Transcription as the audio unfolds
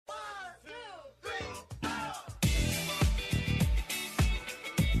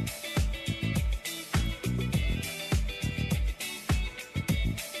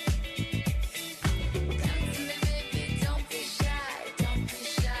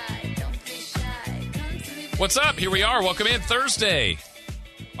What's up? Here we are. Welcome in Thursday,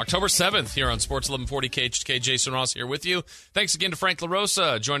 October 7th here on Sports 1140 KHTK. Jason Ross here with you. Thanks again to Frank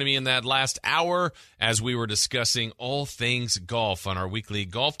LaRosa joining me in that last hour as we were discussing all things golf on our weekly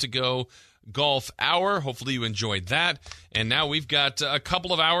Golf to Go Golf Hour. Hopefully you enjoyed that. And now we've got a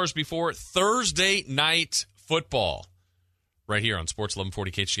couple of hours before Thursday night football right here on Sports 1140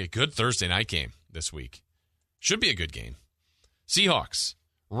 KHTK. Good Thursday night game this week. Should be a good game. Seahawks,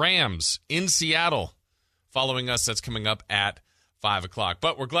 Rams in Seattle. Following us, that's coming up at 5 o'clock.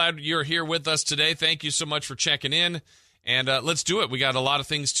 But we're glad you're here with us today. Thank you so much for checking in. And let's do it. We got a lot of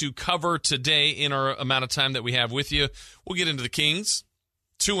things to cover today in our amount of time that we have with you. We'll get into the Kings,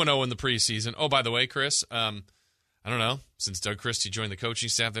 2-0 in the preseason. Oh, by the way, Chris, I don't know. Since Doug Christie joined the coaching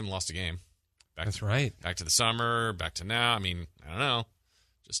staff, they haven't lost a game. That's right. Back to the summer, back to now. I mean, I don't know.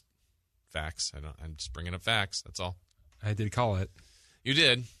 Just facts. I'm just bringing up facts. That's all. I did call it. You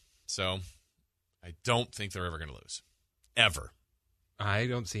did. So I don't think they're ever going to lose. Ever. I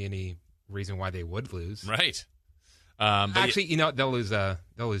don't see any reason why they would lose. Right. Actually, they'll lose 2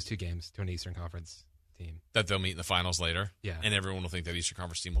 games to an Eastern Conference team. That they'll meet in the finals later? Yeah. And everyone will think that Eastern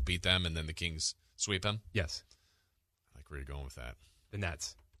Conference team will beat them, and then the Kings sweep them? Yes. I like where you're going with that. The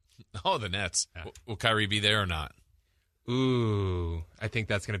Nets. Oh, the Nets. Yeah. Will Kyrie be there or not? Ooh, I think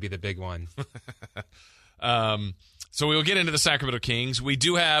that's going to be the big one. So we'll get into the Sacramento Kings. We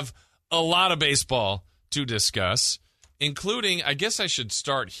do have a lot of baseball to discuss, including, I guess I should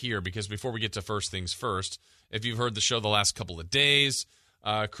start here because before we get to first things first, if you've heard the show the last couple of days,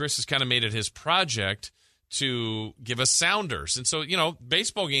 Chris has kind of made it his project to give us sounders. And so,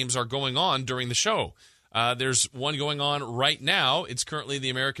 baseball games are going on during the show. There's one going on right now. It's currently the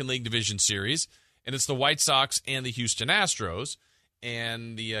American League Division Series, and it's the White Sox and the Houston Astros.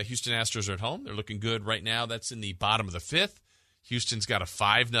 And the Houston Astros are at home. They're looking good right now. That's in the bottom of the 5th. Houston's got a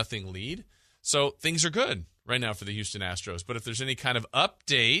 5-0 lead. So things are good right now for the Houston Astros. But if there's any kind of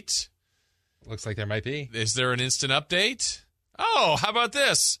update. Looks like there might be. Is there an instant update? Oh, how about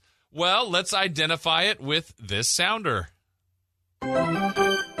this? Well, let's identify it with this sounder. I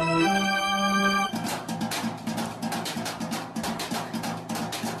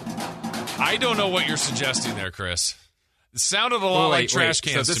don't know what you're suggesting there, Chris. It sounded a lot like trash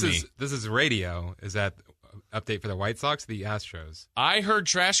cans so to me. This is radio. Is that update for the White Sox or the Astros? I heard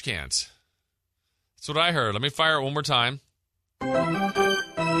trash cans. That's what I heard. Let me fire it one more time. Yep.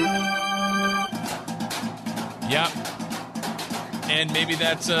 And maybe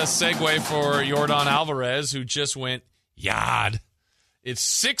that's a segue for Yordan Alvarez, who just went yad.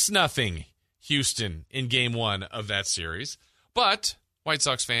 It's 6-0 Houston in Game 1 of that series. But, White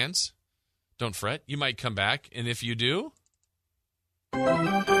Sox fans, don't fret. You might come back. And if you do... I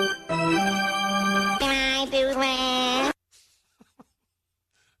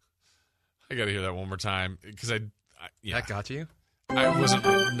got to hear that one more time because That got you? I wasn't.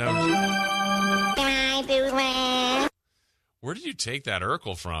 No. Where did you take that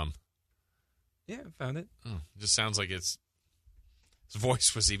Urkel from? Yeah, found it. It just sounds like his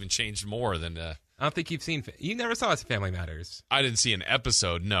voice was even changed more than. I don't think you've seen. You never saw us Family Matters. I didn't see an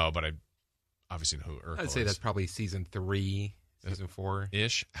episode, no, but I obviously know who Urkel is. I'd say that's probably season 3, season 4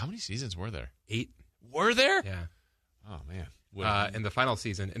 ish. How many seasons were there? 8. Were there? Yeah. Oh man. In the final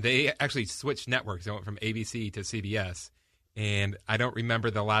season, and they actually switched networks. They went from ABC to CBS, and I don't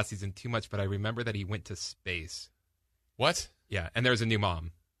remember the last season too much, but I remember that he went to space. What? Yeah, and there's a new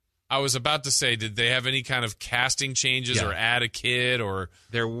mom. I was about to say, did they have any kind of casting changes or add a kid or?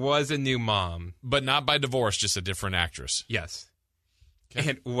 There was a new mom, but not by divorce, just a different actress. Yes.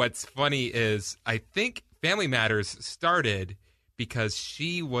 Okay. And what's funny is I think Family Matters started because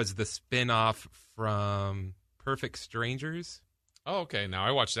she was the spinoff from Perfect Strangers. Oh, okay. Now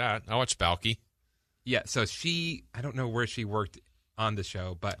I watched that. I watched Balky. Yeah, so I don't know where she worked on the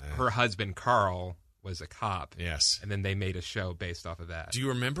show, but her husband, Carl, was a cop. Yes. And then they made a show based off of that. Do you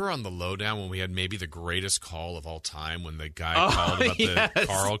remember on the Lowdown when we had maybe the greatest call of all time when the guy called about the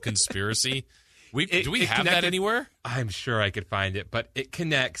Carl conspiracy? Do we have that anywhere? I'm sure I could find it, but it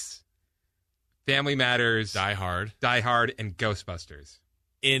connects Family Matters, Die Hard, and Ghostbusters.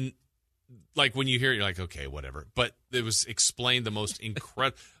 In like when you hear it, you're like, okay, whatever. But it was explained the most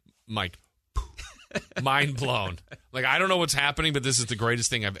incredible, Mike, mind blown. Like, I don't know what's happening, but this is the greatest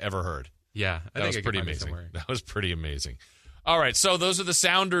thing I've ever heard. Yeah, that was pretty amazing. That was pretty amazing. All right, so those are the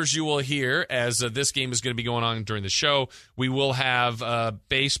sounders you will hear as this game is going to be going on during the show. We will have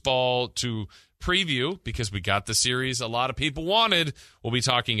baseball to preview because we got the series a lot of people wanted. We'll be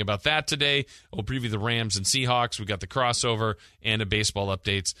talking about that today. We'll preview the Rams and Seahawks. We got the crossover and a baseball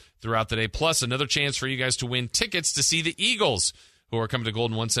updates throughout the day, plus another chance for you guys to win tickets to see the Eagles, who are coming to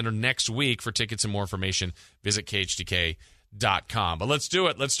Golden One Center next week. For tickets and more information, visit KHTK.com. But let's do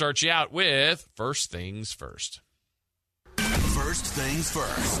it. Let's start you out with First Things First. First things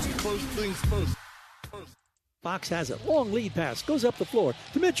first. First things first. Fox has it. Long lead pass. Goes up the floor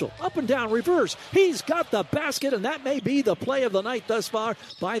to Mitchell. Up and down. Reverse. He's got the basket, and that may be the play of the night thus far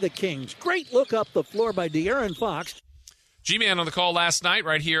by the Kings. Great look up the floor by De'Aaron Fox. G-Man on the call last night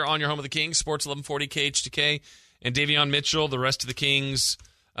right here on your home of the Kings, Sports 1140 KHTK. And Davion Mitchell, the rest of the Kings,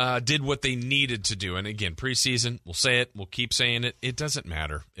 did what they needed to do. And again, preseason, we'll say it. We'll keep saying it. It doesn't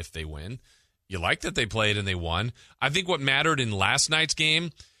matter if they win. You like that they played and they won. I think what mattered in last night's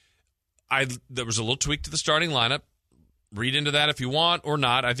game, there was a little tweak to the starting lineup. Read into that if you want or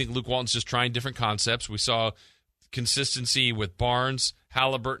not. I think Luke Walton's just trying different concepts. We saw consistency with Barnes,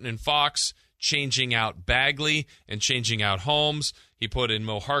 Halliburton, and Fox, changing out Bagley and changing out Holmes. He put in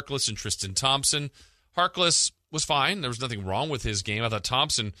Mo Harkless and Tristan Thompson. Harkless was fine. There was nothing wrong with his game. I thought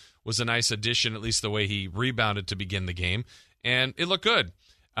Thompson was a nice addition, at least the way he rebounded to begin the game. And it looked good.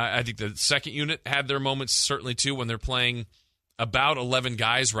 I think the second unit had their moments certainly too when they're playing about 11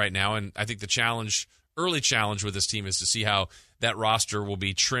 guys right now, and I think the early challenge with this team is to see how that roster will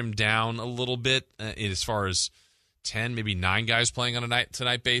be trimmed down a little bit as far as 10, maybe 9 guys playing on a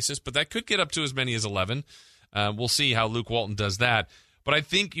night-to-night basis, but that could get up to as many as 11. We'll see how Luke Walton does that. But I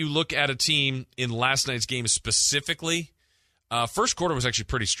think you look at a team in last night's game specifically, first quarter was actually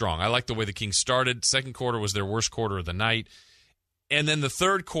pretty strong. I like the way the Kings started. Second quarter was their worst quarter of the night. And then the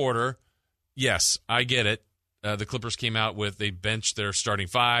third quarter, yes, I get it. The Clippers came out they benched their starting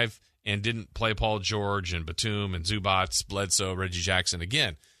 5 and didn't play Paul George and Batum and Zubats, Bledsoe, Reggie Jackson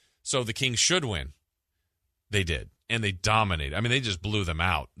again. So the Kings should win. They did, and they dominated. I mean, they just blew them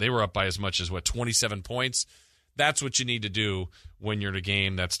out. They were up by as much as, 27 points? That's what you need to do when you're in a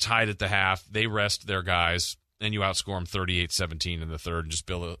game that's tied at the half. They rest their guys, and you outscore them 38-17 in the third and just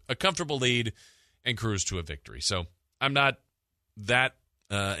build a comfortable lead and cruise to a victory. So I'm not that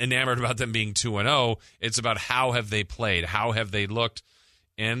enamored about them being 2-0. It's about how have they played, how have they looked,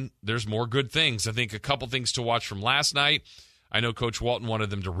 and there's more good things. I think a couple things to watch from last night. I know Coach Walton wanted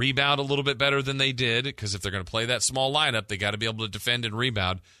them to rebound a little bit better than they did, because if they're going to play that small lineup, they got to be able to defend and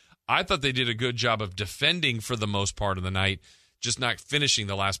rebound. I thought they did a good job of defending for the most part of the night, just not finishing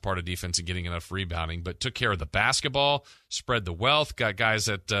the last part of defense and getting enough rebounding, but took care of the basketball, spread the wealth, got guys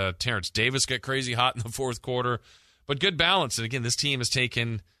that Terrence Davis got crazy hot in the fourth quarter, but good balance. And again, this team has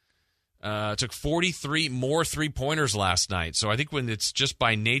took 43 more three-pointers last night. So I think when it's just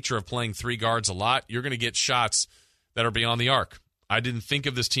by nature of playing 3 guards a lot, you're going to get shots that are beyond the arc. I didn't think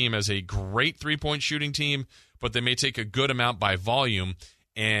of this team as a great three-point shooting team, but they may take a good amount by volume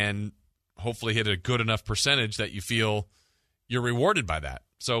and hopefully hit a good enough percentage that you feel you're rewarded by that.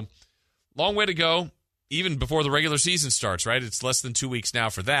 So long way to go, even before the regular season starts, right? It's less than 2 weeks now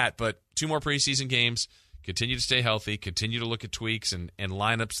for that, but 2 more preseason games. Continue to stay healthy, continue to look at tweaks and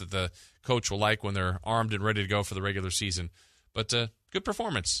lineups that the coach will like when they're armed and ready to go for the regular season. But good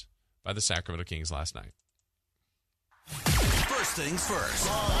performance by the Sacramento Kings last night. First things first.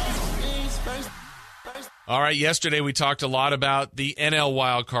 All right, yesterday we talked a lot about the NL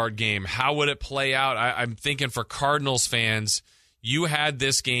wildcard game. How would it play out? I'm thinking for Cardinals fans, you had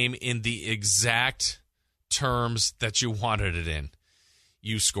this game in the exact terms that you wanted it in.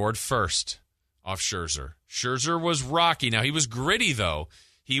 You scored first off Scherzer. Scherzer was rocky. Now, he was gritty, though.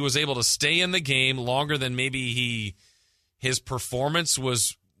 He was able to stay in the game longer than maybe his performance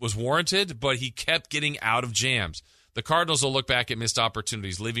was warranted, but he kept getting out of jams. The Cardinals will look back at missed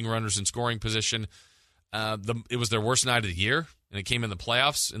opportunities, leaving runners in scoring position. It was their worst night of the year, and it came in the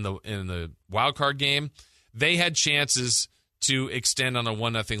playoffs in the wild card game. They had chances to extend on a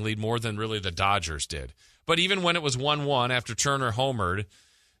 1-0 lead more than really the Dodgers did. But even when it was 1-1 after Turner homered,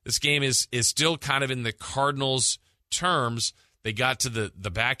 this game is still kind of in the Cardinals' terms. They got to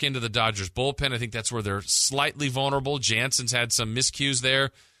the back end of the Dodgers bullpen. I think that's where they're slightly vulnerable. Jansen's had some miscues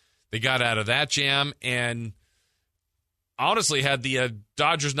there. They got out of that jam, and honestly, had the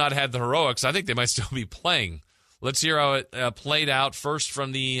Dodgers not had the heroics, I think they might still be playing. Let's hear how it played out first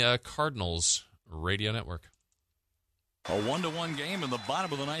from the Cardinals Radio Network. A 1-1 game in the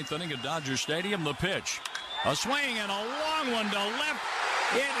bottom of the ninth inning at Dodger Stadium. The pitch. A swing and a long one to left.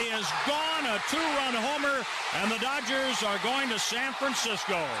 It is gone. A 2-run homer, and the Dodgers are going to San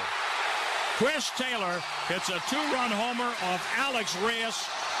Francisco. Chris Taylor hits a 2-run homer off Alex Reyes,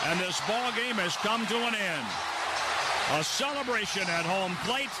 and this ball game has come to an end. A celebration at home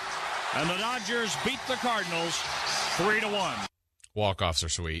plate, and the Dodgers beat the Cardinals 3-1. Walk-offs are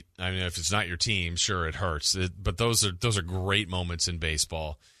sweet. I mean, if it's not your team, sure, it hurts. But those are great moments in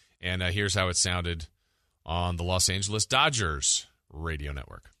baseball. And here's how it sounded on the Los Angeles Dodgers Radio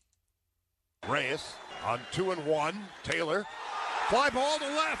Network. Reyes on 2-1. Taylor. Fly ball to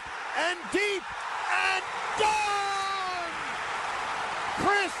left and deep and gone!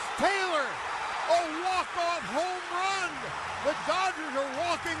 Chris Taylor, a walk-off home run. The Dodgers are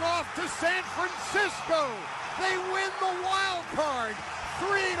walking off to San Francisco. They win the wild card,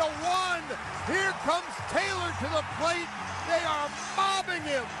 3-1. Here comes Taylor to the plate. They are mobbing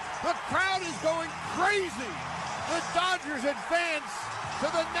him. The crowd is going crazy. The Dodgers advance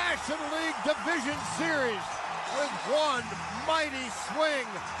to the National League Division Series with one mighty swing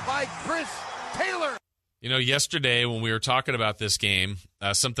by Chris Taylor. You know, yesterday when we were talking about this game,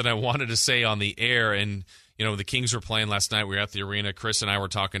 something I wanted to say on the air, and, you know, the Kings were playing last night. We were at the arena. Chris and I were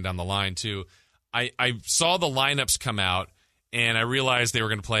talking down the line, too. I saw the lineups come out, and I realized they were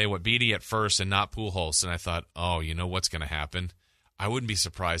going to play Beatty at first and not Pujols. And I thought, oh, you know what's going to happen? I wouldn't be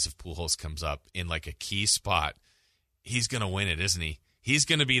surprised if Pujols comes up in like a key spot. He's going to win it, isn't he? He's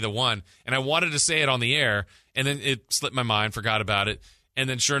going to be the one. And I wanted to say it on the air, and then it slipped my mind, forgot about it. And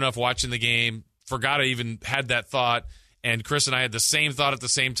then sure enough, watching the game, forgot I even had that thought. And Chris and I had the same thought at the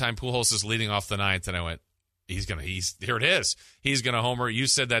same time. Pujols is leading off the ninth, and I went, here it is. He's going to homer. You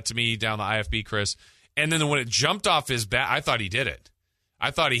said that to me down the IFB, Chris. And then when it jumped off his bat, I thought he did it.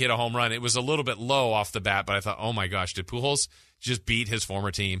 I thought he hit a home run. It was a little bit low off the bat, but I thought, oh my gosh, did Pujols just beat his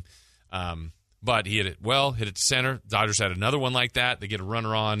former team? But he hit it well, hit it to center. Dodgers had another one like that. They get a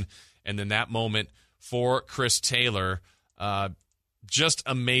runner on. And then that moment for Chris Taylor, just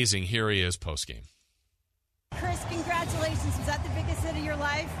amazing. Here he is postgame. Chris, congratulations. Was that the biggest hit of your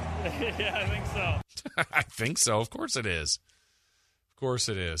life? Yeah, I think so. I think so. Of course it is. Of course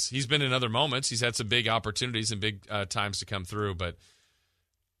it is. He's been in other moments. He's had some big opportunities and big times to come through, but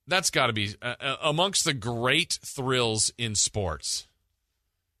that's got to be amongst the great thrills in sports.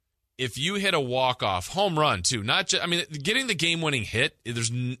 If you hit a walk-off home run too, not just, getting the game-winning hit,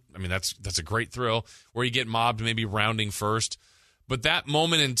 that's a great thrill where you get mobbed maybe rounding first, but that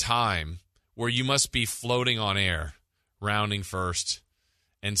moment in time where you must be floating on air, rounding first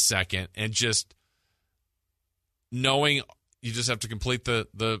and second, and just knowing you just have to complete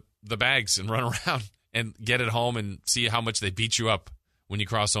the bags and run around and get it home and see how much they beat you up when you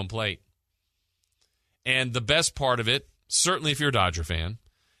cross home plate. And the best part of it, certainly if you're a Dodger fan,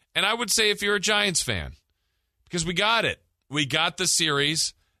 and I would say if you're a Giants fan, because we got it. We got the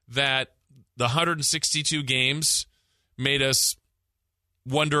series that the 162 games made us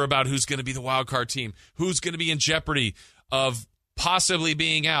wonder about who's going to be the wild card team, who's going to be in jeopardy of possibly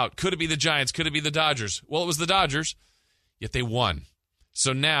being out. Could it be the Giants? Could it be the Dodgers? Well, it was the Dodgers, yet they won.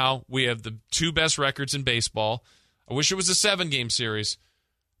 So now we have the two best records in baseball. I wish it was a 7-game series,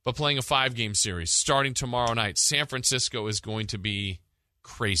 but playing a 5-game series starting tomorrow night. San Francisco is going to be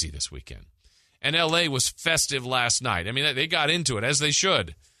crazy this weekend. And L.A. was festive last night. They got into it, as they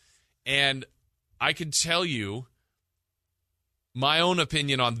should. And I can tell you my own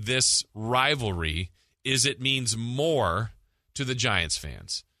opinion on this rivalry is it means more to the Giants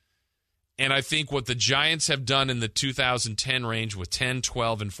fans. And I think what the Giants have done in the 2010 range with 10,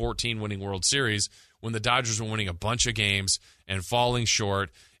 12, and 14 winning World Series, when the Dodgers were winning a bunch of games and falling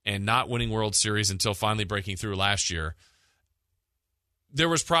short and not winning World Series until finally breaking through last year, there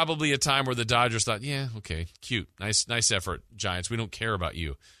was probably a time where the Dodgers thought, yeah, okay, cute, nice effort, Giants. We don't care about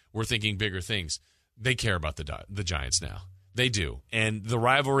you. We're thinking bigger things. They care about the Giants now. They do. And the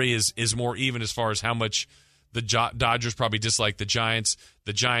rivalry is more even as far as how much the Dodgers probably dislike the Giants.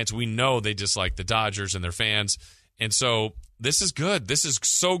 The Giants, we know they dislike the Dodgers and their fans. And so this is good. This is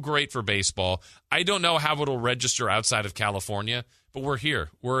so great for baseball. I don't know how it'll register outside of California, but we're here.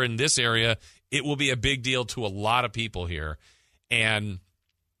 We're in this area. It will be a big deal to a lot of people here. And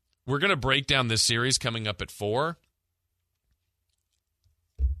we're going to break down this series coming up at 4.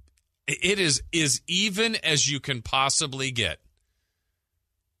 It is even as you can possibly get.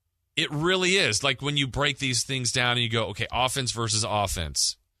 It really is. Like when you break these things down and you go, okay, offense versus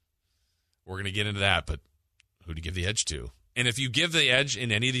offense. We're going to get into that, but who to give the edge to? And if you give the edge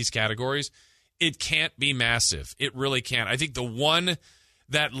in any of these categories, it can't be massive. It really can't. I think the one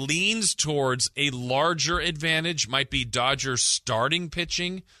that leans towards a larger advantage might be Dodgers starting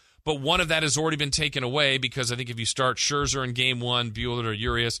pitching, but one of that has already been taken away because I think if you start Scherzer in Game 1, Buehler or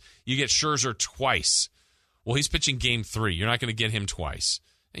Urias, you get Scherzer twice. Well, he's pitching Game 3. You're not going to get him twice.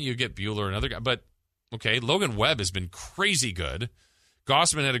 And you get Buehler, another guy. But, okay, Logan Webb has been crazy good.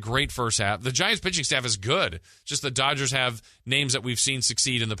 Gossman had a great first half. The Giants pitching staff is good. Just the Dodgers have names that we've seen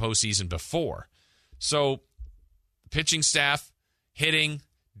succeed in the postseason before. So, pitching staff, hitting,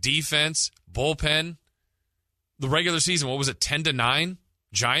 defense, bullpen. The regular season, what was it, 10-9?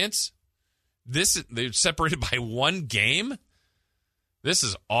 Giants? They're separated by one game? This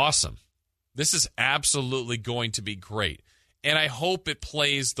is awesome. This is absolutely going to be great. And I hope it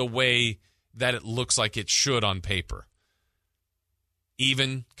plays the way that it looks like it should on paper.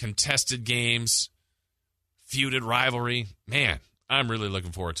 Even contested games, feuded rivalry. Man, I'm really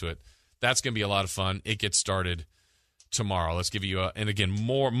looking forward to it. That's going to be a lot of fun. It gets started tomorrow. Let's give you and again,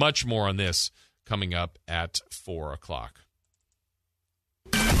 much more on this coming up at 4 o'clock.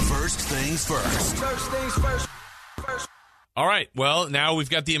 First things first. First things first. All right. Well, now we've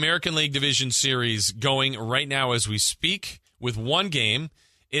got the American League Division Series going right now as we speak with one game.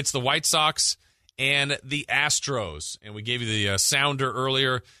 It's the White Sox and the Astros. And we gave you the sounder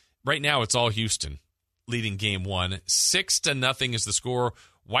earlier. Right now, it's all Houston leading game one. 6-0 is the score.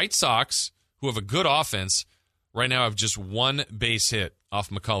 White Sox, who have a good offense, right now have just one base hit off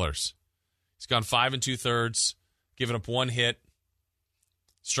McCullers. He's gone 5 2/3, given up one hit,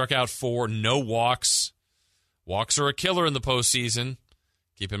 struck out 4, no walks. Walks are a killer in the postseason.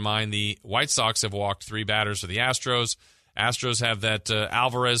 Keep in mind the White Sox have walked 3 batters for the Astros. Astros have that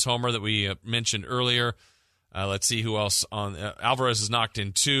Alvarez homer that we mentioned earlier. Let's see who else on. Alvarez has knocked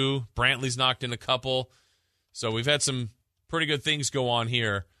in 2. Brantley's knocked in a couple. So we've had some pretty good things go on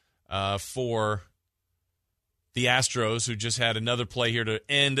here for the Astros, who just had another play here to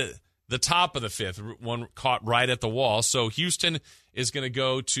end the top of the 5th. One caught right at the wall. So Houston is going to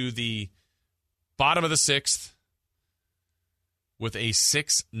go to the bottom of the 6th with a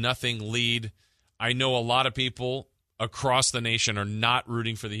 6-0 lead. I know a lot of people across the nation are not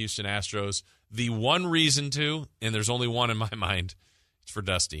rooting for the Houston Astros. The one reason to, and there's only one in my mind, it's for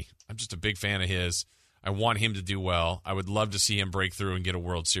Dusty. I'm just a big fan of his. I want him to do well. I would love to see him break through and get a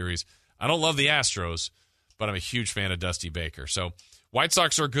World Series. I don't love the Astros, but I'm a huge fan of Dusty Baker. So White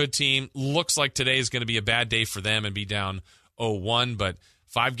Sox are a good team. Looks like today is going to be a bad day for them and be down 0-1, but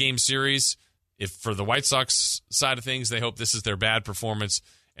 5-game series. If for the White Sox side of things, they hope this is their bad performance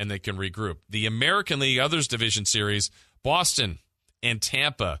and they can regroup. The American League Others Division Series, Boston and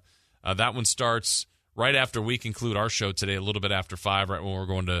Tampa. That one starts right after we conclude our show today, a little bit after 5, right when we're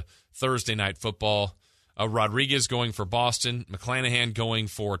going to Thursday Night Football. Rodriguez going for Boston, McClanahan going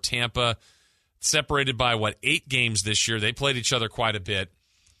for Tampa. Separated by, 8 games this year. They played each other quite a bit.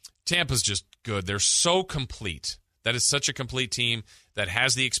 Tampa's just good. They're so complete. That is such a complete team that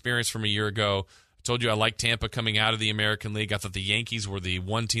has the experience from a year ago. I told you I like Tampa coming out of the American League. I thought the Yankees were the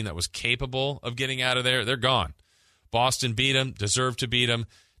one team that was capable of getting out of there. They're gone. Boston beat them, deserved to beat them.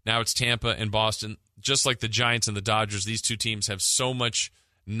 Now it's Tampa and Boston. Just like the Giants and the Dodgers, these two teams have so much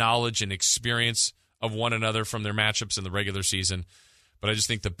knowledge and experience of one another from their matchups in the regular season. But I just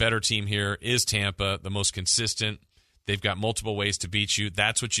think the better team here is Tampa, the most consistent. They've got multiple ways to beat you.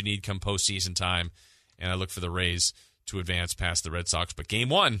 That's what you need come postseason time. And I look for the Rays to advance past the Red Sox. But game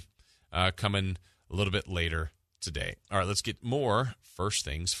one coming a little bit later today. All right, let's get more First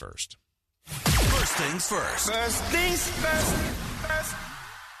Things First. First things first. First things first.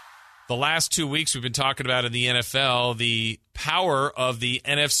 The last 2 weeks we've been talking about in the NFL, the power of the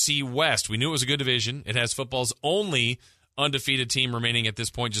NFC West. We knew it was a good division. It has football's only undefeated team remaining at this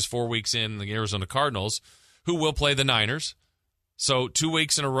point, just 4 weeks in, the Arizona Cardinals, who will play the Niners. So 2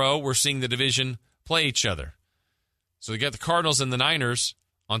 weeks in a row, we're seeing the division play each other. So you got the Cardinals and the Niners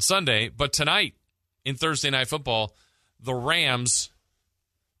on Sunday, but tonight in Thursday Night Football, the Rams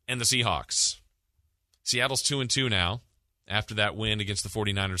and the Seahawks. Seattle's 2-2 now after that win against the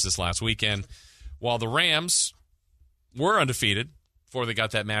 49ers this last weekend, while the Rams were undefeated before they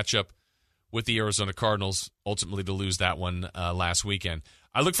got that matchup with the Arizona Cardinals, ultimately to lose that one last weekend.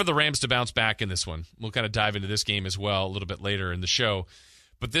 I look for the Rams to bounce back in this one. We'll kind of dive into this game as well a little bit later in the show.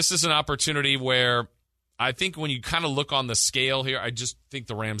 But this is an opportunity where I think when you kind of look on the scale here, I just think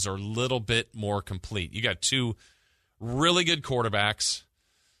the Rams are a little bit more complete. You got 2 really good quarterbacks,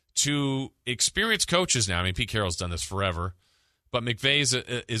 2 experienced coaches now. I mean, Pete Carroll's done this forever. But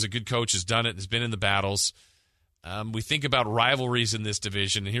McVay is a good coach, has done it, has been in the battles. We think about rivalries in this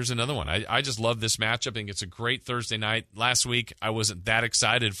division, and here's another one. I just love this matchup. I think it's a great Thursday night. Last week, I wasn't that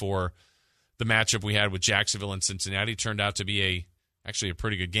excited for the matchup we had with Jacksonville and Cincinnati. It turned out to be actually a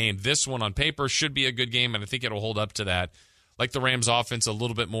pretty good game. This one on paper should be a good game, and I think it'll hold up to that. Like the Rams offense a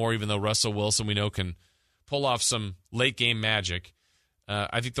little bit more, even though Russell Wilson, we know, can pull off some late-game magic.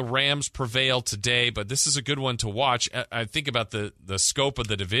 I think the Rams prevail today, but this is a good one to watch. I think about the scope of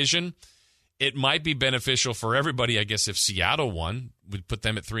the division. It might be beneficial for everybody, I guess, if Seattle won. We'd put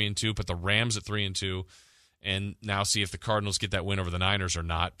them at 3-2, put the Rams at 3-2, and now see if the Cardinals get that win over the Niners or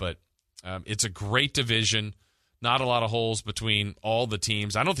not. But it's a great division. Not a lot of holes between all the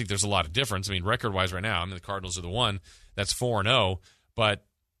teams. I don't think there's a lot of difference. I mean, record-wise right now, the Cardinals are the one that's 4-0. But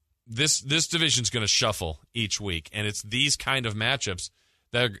this division's going to shuffle each week, and it's these kind of matchups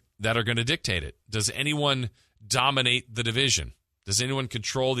that are going to dictate it. Does anyone dominate the division? Does anyone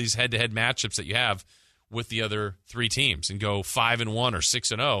control these head-to-head matchups that you have with the other three teams and go 5-1 or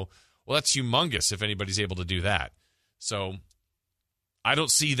 6-0? Well, that's humongous if anybody's able to do that. So I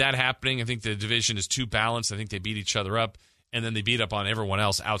don't see that happening. I think the division is too balanced. I think they beat each other up, and then they beat up on everyone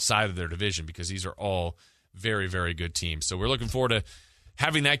else outside of their division because these are all very, very good teams. So we're looking forward to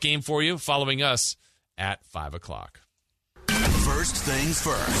having that game for you, following us at 5 o'clock. First things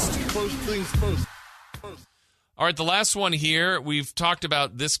first. First things first. All right, the last one here. We've talked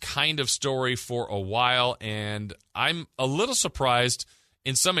about this kind of story for a while, and I'm a little surprised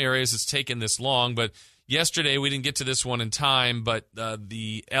in some areas it's taken this long, but yesterday we didn't get to this one in time, but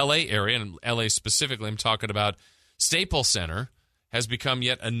the L.A. area, and L.A. specifically, I'm talking about Staples Center, has become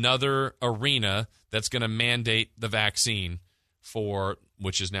yet another arena that's going to mandate the vaccine for,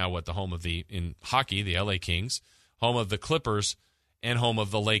 which is now the home of in hockey, the LA Kings, home of the Clippers, and home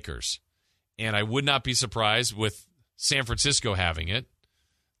of the Lakers. And I would not be surprised with San Francisco having it,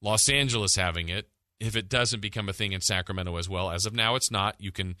 Los Angeles having it, if it doesn't become a thing in Sacramento as well. As of now, it's not.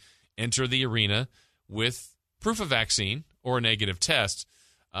 You can enter the arena with proof of vaccine or a negative test.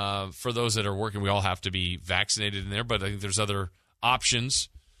 For those that are working, we all have to be vaccinated in there, but I think there's other options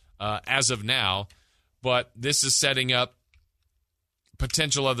as of now. But this is setting up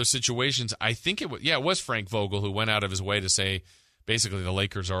potential other situations. I think it was Frank Vogel who went out of his way to say basically the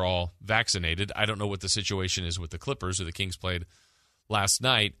Lakers are all vaccinated. I don't know what the situation is with the Clippers, who the Kings played last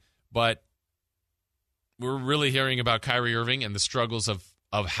night, but we're really hearing about Kyrie Irving and the struggles of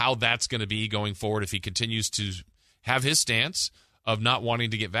how that's going to be going forward if he continues to have his stance of not wanting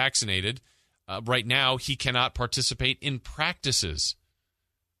to get vaccinated. Right now, he cannot participate in practices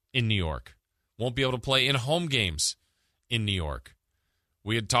in New York. Won't be able to play in home games in New York.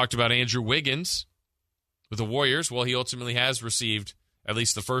 We had talked about Andrew Wiggins with the Warriors. Well, he ultimately has received at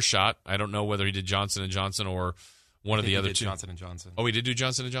least the first shot. I don't know whether he did Johnson & Johnson or one of the other two. Johnson & Johnson. Oh, he did do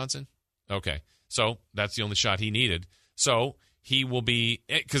Johnson & Johnson? Okay. So that's the only shot he needed. So he will be –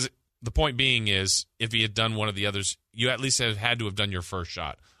 because the point being is if he had done one of the others, you at least have had to have done your first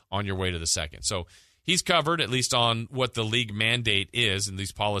shot on your way to the second. So he's covered at least on what the league mandate is and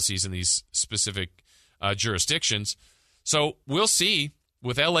these policies in these specific jurisdictions. So we'll see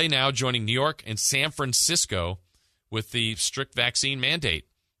with L.A. now joining New York and San Francisco with the strict vaccine mandate.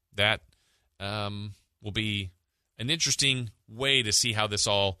 That will be an interesting way to see how this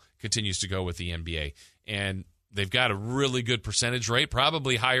all continues to go with the NBA. And they've got a really good percentage rate,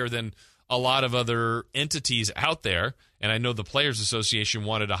 probably higher than a lot of other entities out there. And I know the Players Association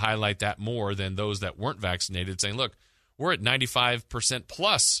wanted to highlight that more than those that weren't vaccinated, saying, look, we're at 95%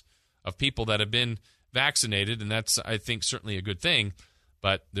 plus of people that have been vaccinated, and that's, I think, certainly a good thing.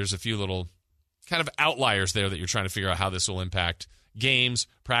 But there's a few little kind of outliers there that you're trying to figure out how this will impact games,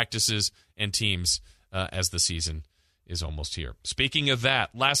 practices, and teams as the season is almost here. Speaking of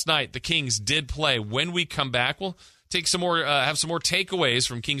that, last night the Kings did play. When we come back, we'll take some more, have some more takeaways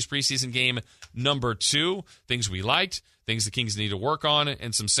from Kings preseason game number 2, things we liked, things the Kings need to work on,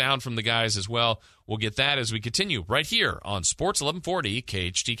 and some sound from the guys as well. We'll get that as we continue right here on Sports 1140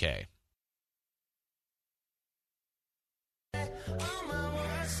 KHTK.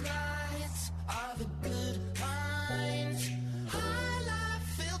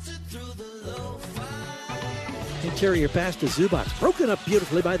 Interior pass to Zubac. Broken up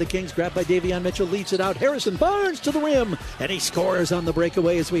beautifully by the Kings. Grabbed by Davion Mitchell. Leads it out. Harrison Barnes to the rim. And he scores on the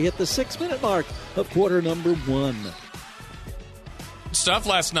breakaway as we hit the 6-minute mark of quarter number 1. Stuff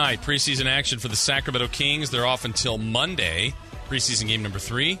last night. Preseason action for the Sacramento Kings. They're off until Monday. Preseason game number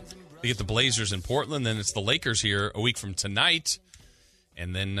 3. They get the Blazers in Portland. Then it's the Lakers here a week from tonight.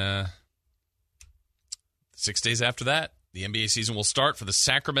 And then 6 days after that, the NBA season will start for the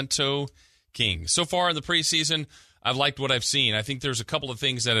Sacramento Kings. So far in the preseason, I've liked what I've seen. I think there's a couple of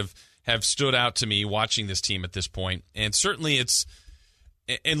things that have stood out to me watching this team at this point. And certainly it's,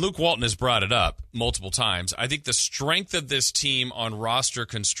 and Luke Walton has brought it up multiple times, I think the strength of this team on roster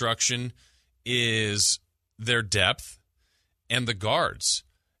construction is their depth and the guards.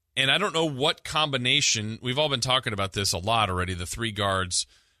 And I don't know what combination, we've all been talking about this a lot already, the 3 guards,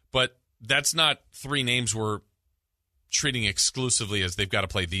 but that's not 3 names we're treating exclusively as they've got to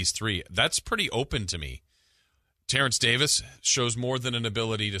play these 3. That's pretty open to me. Terrence Davis shows more than an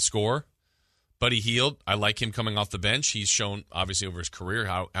ability to score. Buddy Hield, I like him coming off the bench. He's shown, obviously, over his career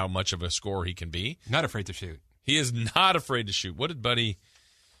how much of a scorer he can be. Not afraid to shoot. He is not afraid to shoot. What did Buddy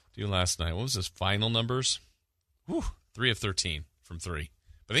do last night? What was his final numbers? 3 of 13 from 3.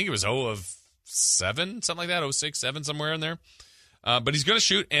 I think it was 0 of 7, something like that, 0-6, 7, somewhere in there. But he's going to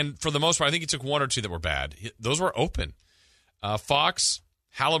shoot, and for the most part, I think he took one or two that were bad. Those were open. Fox,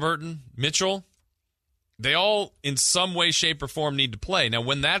 Halliburton, Mitchell, they all, in some way, shape, or form, need to play. Now,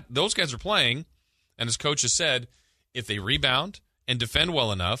 when those guys are playing, and as coach has said, if they rebound and defend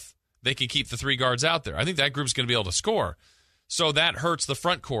well enough, they can keep the three guards out there. I think that group's going to be able to score. So that hurts the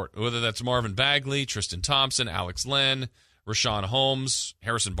front court, whether that's Marvin Bagley, Tristan Thompson, Alex Len, Rashawn Holmes,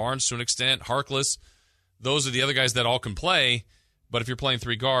 Harrison Barnes to an extent, Harkless. Those are the other guys that all can play. But if you're playing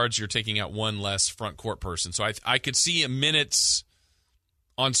three guards, you're taking out one less front court person. So I could see minutes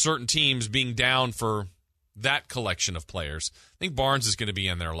on certain teams being down for that collection of players. I think Barnes is going to be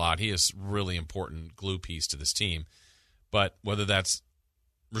in there a lot. He is a really important glue piece to this team. But whether that's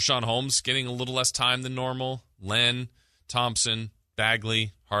Rashawn Holmes getting a little less time than normal, Len, Thompson,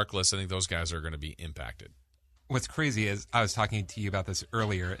 Bagley, Harkless, I think those guys are going to be impacted. What's crazy is, I was talking to you about this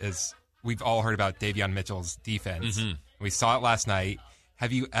earlier, is we've all heard about Davion Mitchell's defense. Mm-hmm. We saw it last night.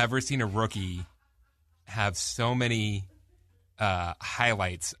 Have you ever seen a rookie have so many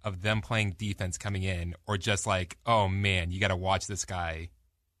highlights of them playing defense coming in, or just like, oh man, you got to watch this guy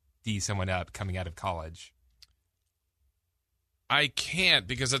D someone up coming out of college? I can't,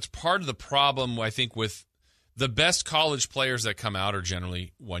 because that's part of the problem, I think, with the best college players that come out are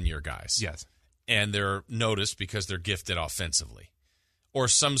generally one-year guys. Yes. And they're noticed because they're gifted offensively or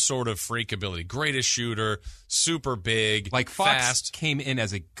some sort of freak ability. Greatest shooter, super big, like Fox fast. Came in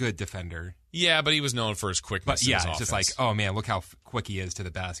as a good defender. Yeah, but he was known for his quickness. But yeah, in his it's just like, oh man, look how quick he is to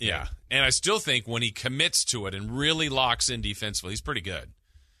the basket. Yeah, and I still think when he commits to it and really locks in defensively, he's pretty good.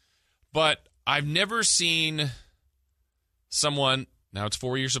 But I've never seen someone, now it's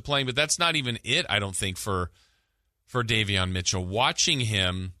 4 years of playing, but that's not even it, I don't think, for Davion Mitchell. Watching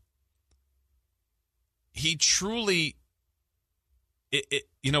him, he truly,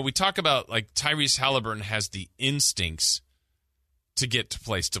 we talk about like Tyrese Halliburton has the instincts to get to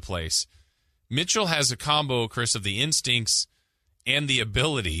place. Mitchell has a combo, Chris, of the instincts and the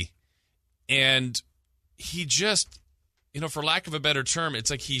ability, and he just, for lack of a better term, it's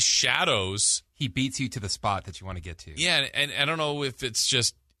like he shadows. He beats you to the spot that you want to get to. Yeah, and I don't know if it's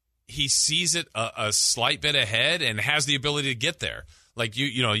just he sees it a slight bit ahead and has the ability to get there. Like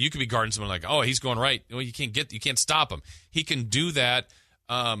you could be guarding someone like, oh, he's going right. Well, you can't stop him. He can do that.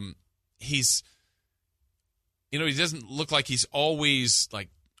 He's, he doesn't look like he's always like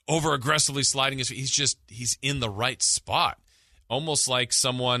over aggressively sliding his feet. He's in the right spot, almost like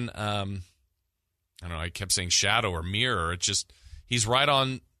someone. I don't know. I kept saying shadow or mirror. It's just he's right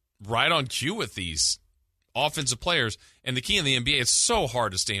on cue with these offensive players. And the key in the NBA, it's so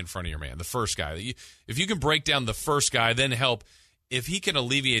hard to stay in front of your man, the first guy. If you can break down the first guy, then help. If he can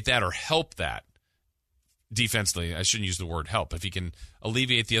alleviate that or help that defensively, I shouldn't use the word help. If he can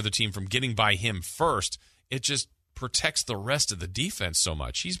alleviate the other team from getting by him first, it just protects the rest of the defense so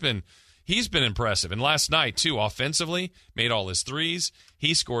much. He's been impressive. And last night, too, offensively, made all his threes.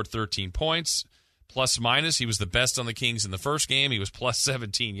 He scored 13 points. Plus minus, he was the best on the Kings in the first game. He was plus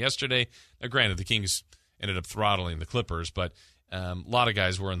 17 yesterday. Now, granted, the Kings ended up throttling the Clippers, but a lot of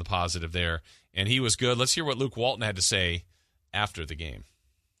guys were in the positive there, and he was good. Let's hear what Luke Walton had to say after the game.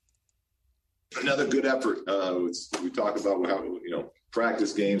 Another good effort. We talk about how,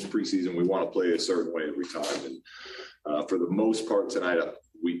 practice games, preseason, we want to play a certain way every time. And for the most part tonight,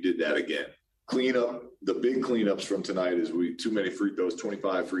 we did that again. Cleanup, the big cleanups from tonight is too many free throws,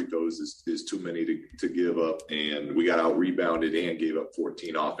 25 free throws is too many to give up. And we got out rebounded and gave up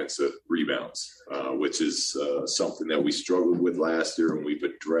 14 offensive rebounds, which is something that we struggled with last year and we've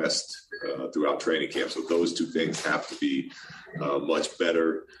addressed throughout training camp. So those two things have to be much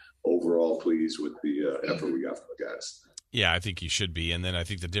better. Overall, pleased with the effort we got from the guys. Yeah, I think you should be. And then I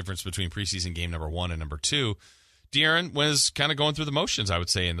think the difference between preseason game number 1 and number 2, De'Aaron was kind of going through the motions, I would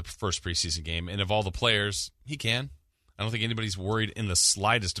say, in the first preseason game. And of all the players, he can. I don't think anybody's worried in the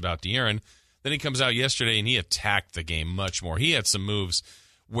slightest about De'Aaron. Then he comes out yesterday and he attacked the game much more. He had some moves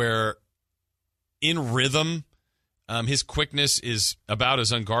where in rhythm, his quickness is about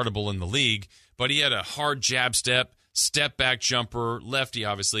as unguardable in the league, but he had a hard jab step back jumper, lefty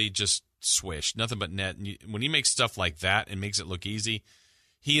obviously, just swish, nothing but net. And when he makes stuff like that and makes it look easy,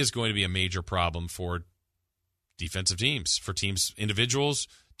 he is going to be a major problem for defensive teams, for teams, individuals,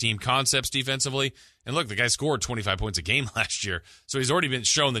 team concepts defensively. And look, the guy scored 25 points a game last year, so he's already been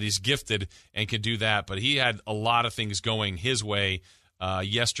shown that he's gifted and can do that. But he had a lot of things going his way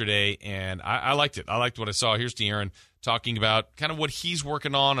yesterday, and I liked it. I liked what I saw. Here's De'Aaron talking about kind of what he's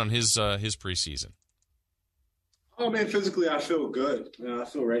working on his preseason. Oh man, physically I feel good. I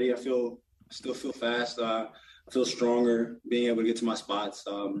feel ready. I still feel fast. I feel stronger, being able to get to my spots.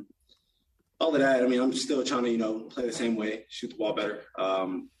 all of that, I mean, I'm still trying to, play the same way, shoot the ball better,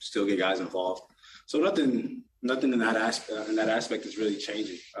 still get guys involved. So nothing in that aspect is really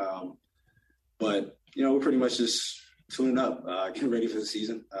changing. But, we're pretty much just tuning up, getting ready for the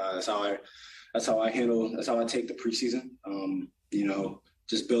season. That's how I take the preseason,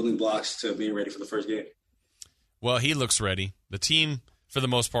 just building blocks to being ready for the first game. Well, he looks ready. The team, for the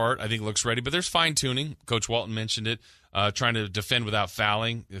most part, I think looks ready, but there's fine-tuning. Coach Walton mentioned it, trying to defend without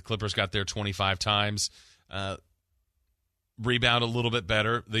fouling. The Clippers got there 25 times. Rebound a little bit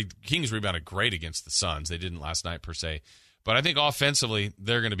better. The Kings rebounded great against the Suns. They didn't last night, per se. But I think offensively,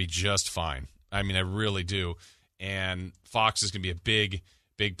 they're going to be just fine. I mean, I really do. And Fox is going to be a big,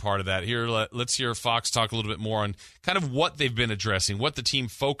 big part of that. Here, let's hear Fox talk a little bit more on kind of what they've been addressing, what the team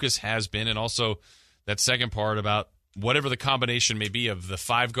focus has been, and also that second part about whatever the combination may be of the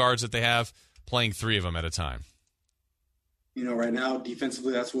 5 guards that they have, playing 3 of them at a time. Right now,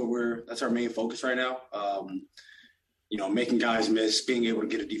 defensively, that's our main focus right now. Making guys miss, being able to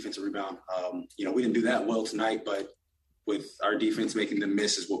get a defensive rebound. We didn't do that well tonight, but with our defense, making them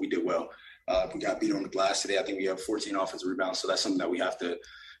miss is what we did well. We got beat on the glass today. I think we have 14 offensive rebounds, so that's something that we have to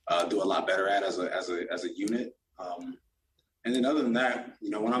do a lot better at as a unit. And then other than that,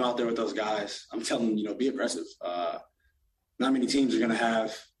 when I'm out there with those guys, I'm telling them, be aggressive. Not many teams are going to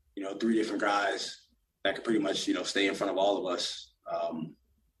have, 3 different guys that could pretty much, stay in front of all of us,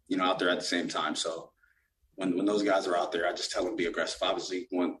 out there at the same time. So when those guys are out there, I just tell them be aggressive. Obviously,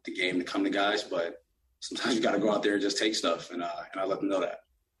 you want the game to come to guys, but sometimes you got to go out there and just take stuff, and I let them know that.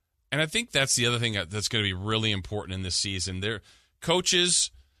 And I think that's the other thing that's going to be really important in this season. Their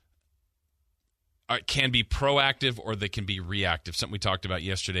coaches can be proactive or they can be reactive, something we talked about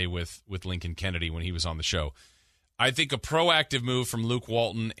yesterday with Lincoln Kennedy when he was on the show. I think a proactive move from Luke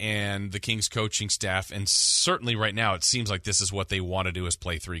Walton and the Kings coaching staff, and certainly right now it seems like this is what they want to do, is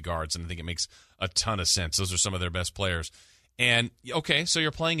play 3 guards, and I think it makes a ton of sense. Those are some of their best players. And, okay, so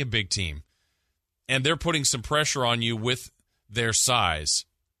you're playing a big team, and they're putting some pressure on you with their size.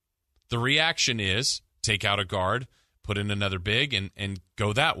 The reaction is take out a guard, put in another big, and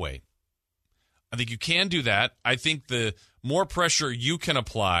go that way. I think you can do that. I think the more pressure you can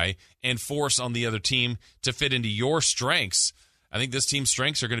apply and force on the other team to fit into your strengths, I think this team's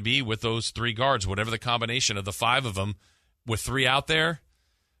strengths are going to be with those 3 guards, whatever the combination of the 5 of them, with 3 out there.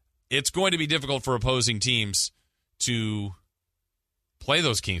 It's going to be difficult for opposing teams to play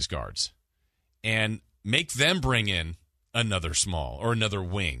those Kings guards and make them bring in another small or another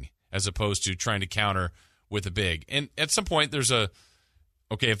wing as opposed to trying to counter with a big. And at some point there's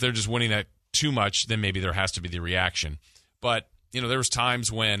if they're just winning that too much, then maybe there has to be the reaction. But, there was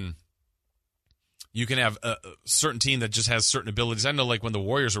times when you can have a certain team that just has certain abilities. I know, like, when the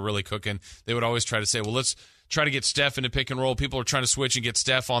Warriors are really cooking, they would always try to say, well, let's try to get Steph into pick and roll. People are trying to switch and get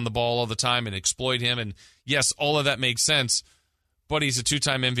Steph on the ball all the time and exploit him. And, yes, all of that makes sense. But he's a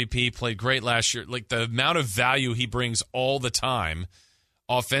 2-time MVP, played great last year. Like, the amount of value he brings all the time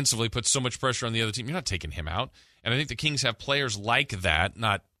offensively puts so much pressure on the other team. You're not taking him out. And I think the Kings have players like that,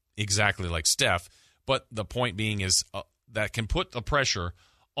 not exactly like Steph, but the point being is that can put the pressure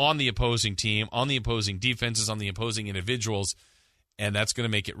on the opposing team, on the opposing defenses, on the opposing individuals, and that's going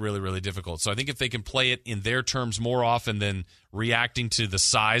to make it really, really difficult. So I think if they can play it in their terms more often than reacting to the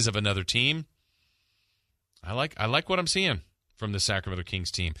size of another team, I like what I'm seeing from the Sacramento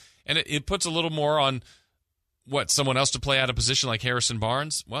Kings team. And it puts a little more on someone else to play out of position like Harrison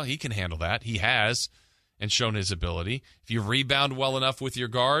Barnes? Well, he can handle that. He has and shown his ability. If you rebound well enough with your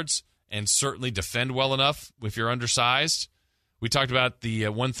guards and certainly defend well enough if you're undersized. We talked about the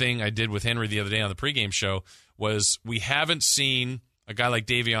one thing I did with Henry the other day on the pregame show was we haven't seen a guy like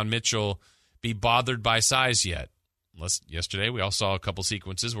Davion Mitchell be bothered by size yet. Yesterday we all saw a couple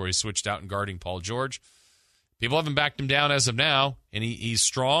sequences where he switched out and guarding Paul George. People haven't backed him down as of now, and he's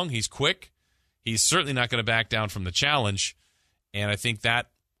strong, he's quick. He's certainly not going to back down from the challenge, and I think that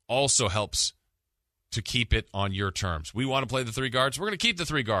also helps to keep it on your terms. We want to play the 3 guards. We're going to keep the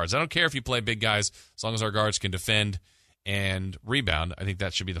 3 guards. I don't care if you play big guys as long as our guards can defend and rebound. I think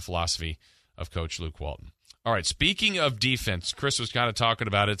that should be the philosophy of Coach Luke Walton. All right, speaking of defense, Chris was kind of talking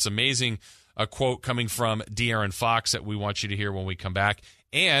about it. It's amazing, a quote coming from De'Aaron Fox that we want you to hear when we come back.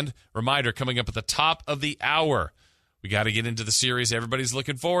 And reminder, coming up at the top of the hour, we got to get into the series everybody's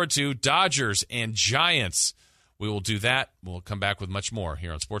looking forward to, Dodgers and Giants. We will do that. We'll come back with much more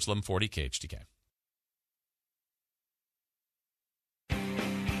here on Sports 1140 KHTK.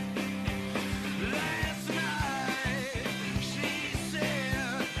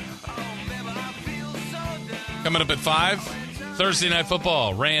 Coming up at 5, Thursday Night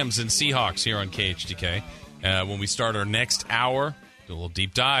Football, Rams and Seahawks here on KHTK. When we start our next hour, Do a little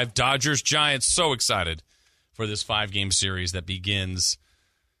deep dive. Dodgers, Giants, so excited for this 5-game series that begins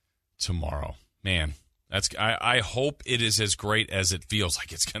tomorrow. Man, I hope it is as great as it feels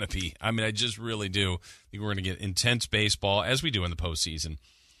like it's going to be. I mean, I just really do. I think we're going to get intense baseball, as we do in the postseason.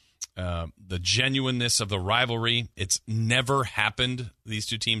 The genuineness of the rivalry, it's never happened, these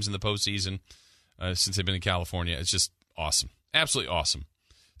two teams in the postseason, since they've been in California. It's just awesome. Absolutely awesome.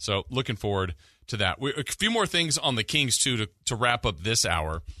 So looking forward to that. A few more things on the Kings, too, to wrap up this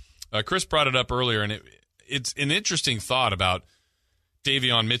hour. Chris brought it up earlier, and it's an interesting thought about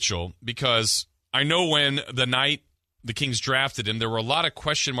Davion Mitchell, because I know when the night the Kings drafted him, there were a lot of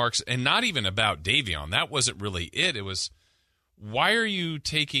question marks, and not even about Davion. That wasn't really it. It was, why are you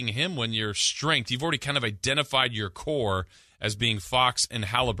taking him when your strength, you've already kind of identified your core as being Fox and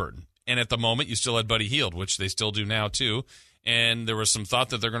Halliburton. And at the moment, you still had Buddy Hield, which they still do now, too. And there was some thought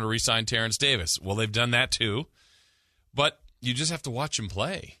that they're going to re-sign Terrence Davis. Well, they've done that, too. But you just have to watch him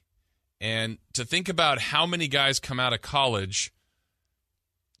play. And to think about how many guys come out of college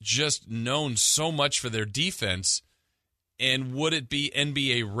just known so much for their defense, and would it be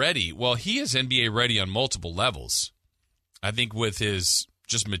NBA ready? Well, he is NBA ready on multiple levels. I think with his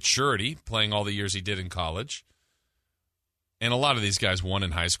just maturity, playing all the years he did in college. And a lot of these guys won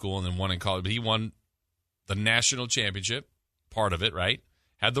in high school and then won in college. But he won the national championship, part of it, right?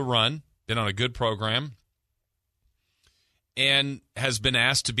 Had the run, been on a good program, and has been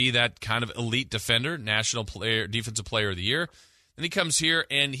asked to be that kind of elite defender, national player, defensive player of the year. Then he comes here,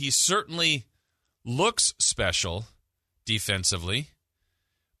 and he certainly looks special defensively.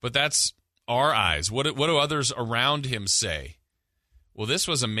 But that's our eyes. What do others around him say? Well, this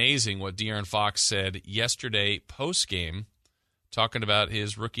was amazing what De'Aaron Fox said yesterday post-game, talking about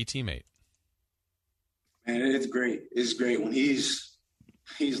his rookie teammate. Man, it's great. It's great when he's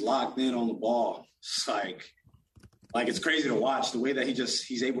locked in on the ball. It's like it's crazy to watch the way that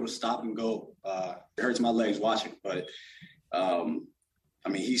he's able to stop and go. It hurts my legs watching, but I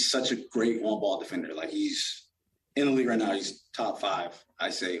mean, he's such a great one-ball defender. Like, he's in the league right now. He's top 5, I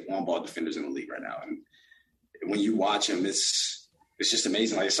say, one-ball defenders in the league right now. And when you watch him, it's just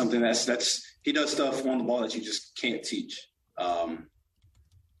amazing. Like, it's something that's he does stuff on the ball that you just can't teach. And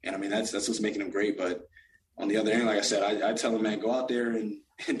I mean, that's what's making him great. But on the other end, like I said, I tell him, man, go out there and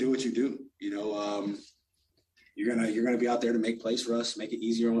do what you do. You know, you're gonna be out there to make plays for us, make it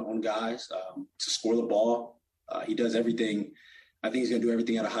easier on guys, to score the ball. He does everything. I think he's gonna do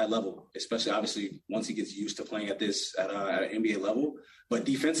everything at a high level, especially obviously once he gets used to playing at an NBA level. But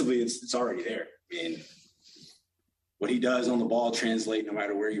defensively, it's already there. I mean, what he does on the ball translate no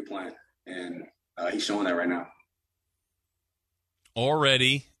matter where you're playing, and he's showing that right now.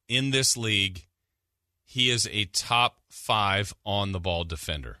 Already in this league, he is a top 5 on the ball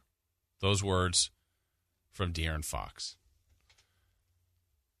defender. Those words from De'Aaron Fox.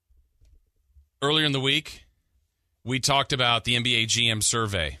 Earlier in the week, we talked about the NBA GM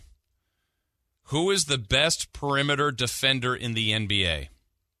survey. Who is the best perimeter defender in the NBA?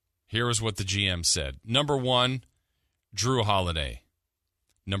 Here is what the GM said. Number 1, Drew Holiday.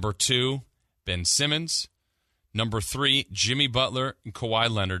 Number 2, Ben Simmons. Number 3, Jimmy Butler and Kawhi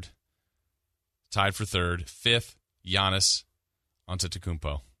Leonard. Tied for 3rd. 5th, Giannis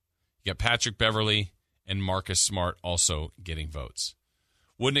Antetokounmpo. You got Patrick Beverley and Marcus Smart also getting votes.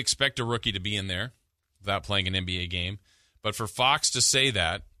 Wouldn't expect a rookie to be in there without playing an NBA game. But for Fox to say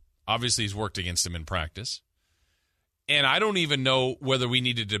that, obviously he's worked against him in practice. And I don't even know whether we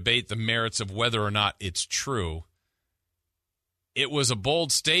need to debate the merits of whether or not it's true. It was a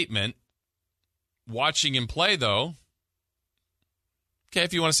bold statement. Watching him play, though, okay,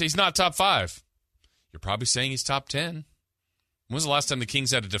 if you want to say he's not top 5, you're probably saying he's top 10. When was the last time the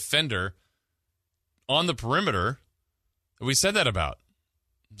Kings had a defender on the perimeter that we said that about?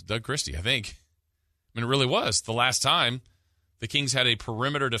 It was Doug Christie, I think. I mean, it really was the last time the Kings had a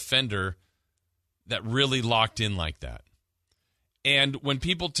perimeter defender that really locked in like that. And when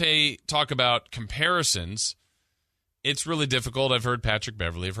people talk about comparisons, it's really difficult. I've heard Patrick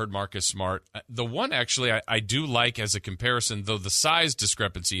Beverley. I've heard Marcus Smart. The one, actually, I do like as a comparison, though the size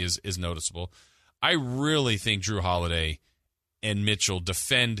discrepancy is noticeable. I really think Drew Holiday and Mitchell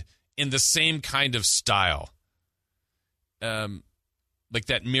defend in the same kind of style. Like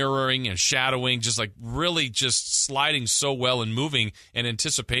that mirroring and shadowing, just like really just sliding so well and moving in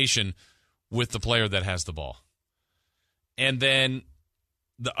anticipation with the player that has the ball. And then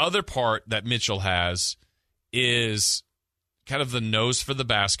the other part that Mitchell has is kind of the nose for the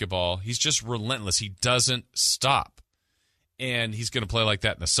basketball. He's just relentless. He doesn't stop. And he's going to play like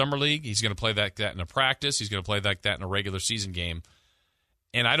that in the summer league. He's going to play like that in a practice. He's going to play like that in a regular season game.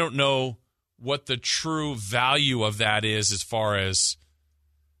 And I don't know what the true value of that is as far as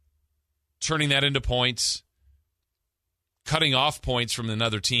turning that into points, cutting off points from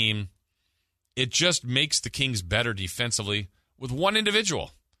another team. It just makes the Kings better defensively with one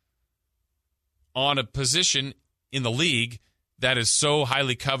individual on a position in the league that is so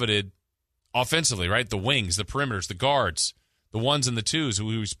highly coveted offensively, right? The wings, the perimeters, the guards, the ones and the twos,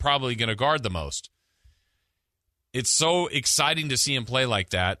 who's probably going to guard the most. It's so exciting to see him play like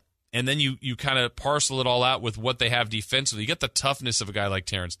that. And then you kind of parcel it all out with what they have defensively. You get the toughness of a guy like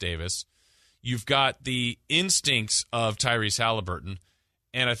Terrence Davis. You've got the instincts of Tyrese Halliburton.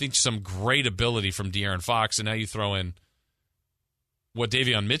 And I think some great ability from De'Aaron Fox. And now you throw in what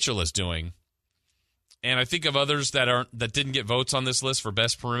Davion Mitchell is doing. And I think of others that didn't get votes on this list for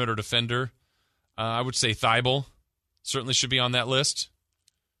best perimeter defender. I would say Thibault certainly should be on that list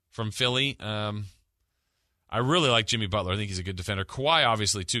from Philly. I really like Jimmy Butler. I think he's a good defender. Kawhi,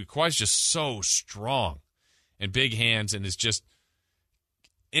 obviously, too. Kawhi's just so strong and big hands, and is just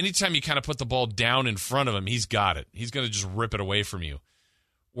anytime you kind of put the ball down in front of him, he's got it. He's going to just rip it away from you.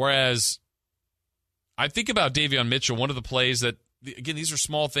 Whereas I think about Davion Mitchell, one of the plays that, again, these are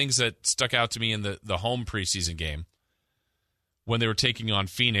small things that stuck out to me in the home preseason game when they were taking on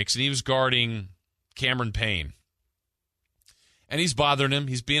Phoenix, and he was guarding Cameron Payne. And he's bothering him.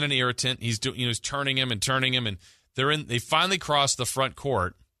 He's being an irritant. He's turning him, and they finally cross the front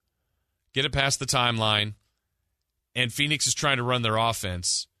court, get it past the timeline, and Phoenix is trying to run their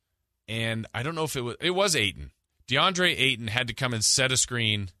offense. And I don't know if it was Ayton. DeAndre Ayton had to come and set a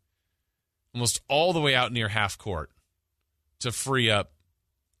screen almost all the way out near half court to free up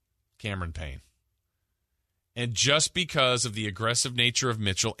Cameron Payne. And just because of the aggressive nature of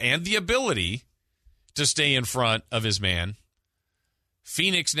Mitchell and the ability to stay in front of his man,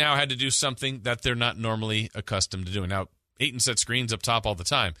 Phoenix now had to do something that they're not normally accustomed to doing. Now, Ayton set screens up top all the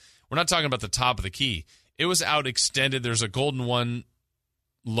time. We're not talking about the top of the key. It was out extended. There's a Golden One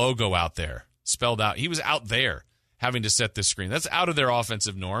logo out there, spelled out. He was out there having to set this screen. That's out of their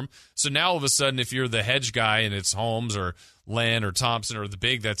offensive norm. So now all of a sudden, if you're the hedge guy and it's Holmes or Len or Thompson or the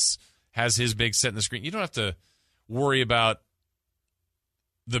big that's has his big set in the screen, you don't have to worry about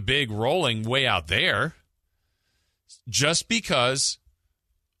the big rolling way out there just because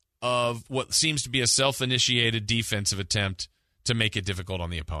of what seems to be a self-initiated defensive attempt to make it difficult on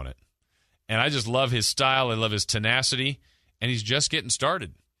the opponent. And I just love his style. I love his tenacity, and he's just getting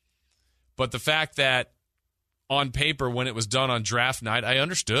started. But the fact that on paper, when it was done on draft night, I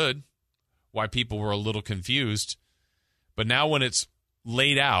understood why people were a little confused. But now when it's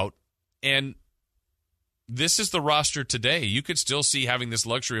laid out, and this is the roster today, you could still see having this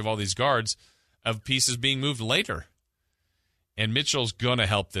luxury of all these guards of pieces being moved later. And Mitchell's going to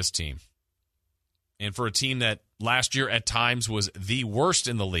help this team. And for a team that last year at times was the worst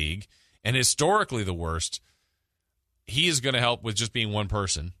in the league and historically the worst, he is going to help with just being one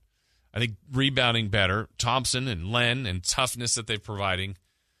person. I think rebounding better, Thompson and Len and toughness that they're providing.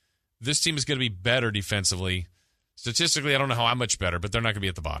 This team is going to be better defensively. Statistically, I don't know how much better, but they're not going to be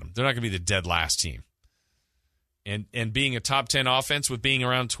at the bottom. They're not going to be the dead last team. And being a top 10 offense with being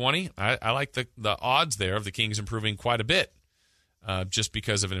around 20, I like the odds there of the Kings improving quite a bit just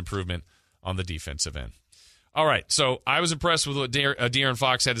because of an improvement on the defensive end. All right, so I was impressed with what De'Aaron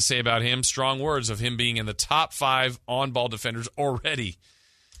Fox had to say about him. Strong words of him being in the top 5 on-ball defenders already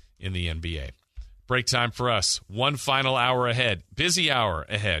in the NBA. Break time for us. One final hour ahead. Busy hour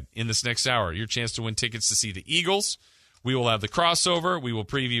ahead in this next hour. Your chance to win tickets to see the Eagles. We will have the crossover. We will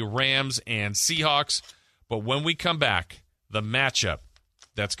preview Rams and Seahawks. But when we come back, the matchup,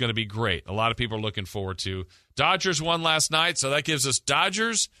 that's going to be great. A lot of people are looking forward to. Dodgers won last night, so that gives us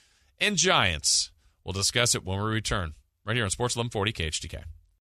Dodgers and Giants. We'll discuss it when we return right here on Sports 1140 KHTK.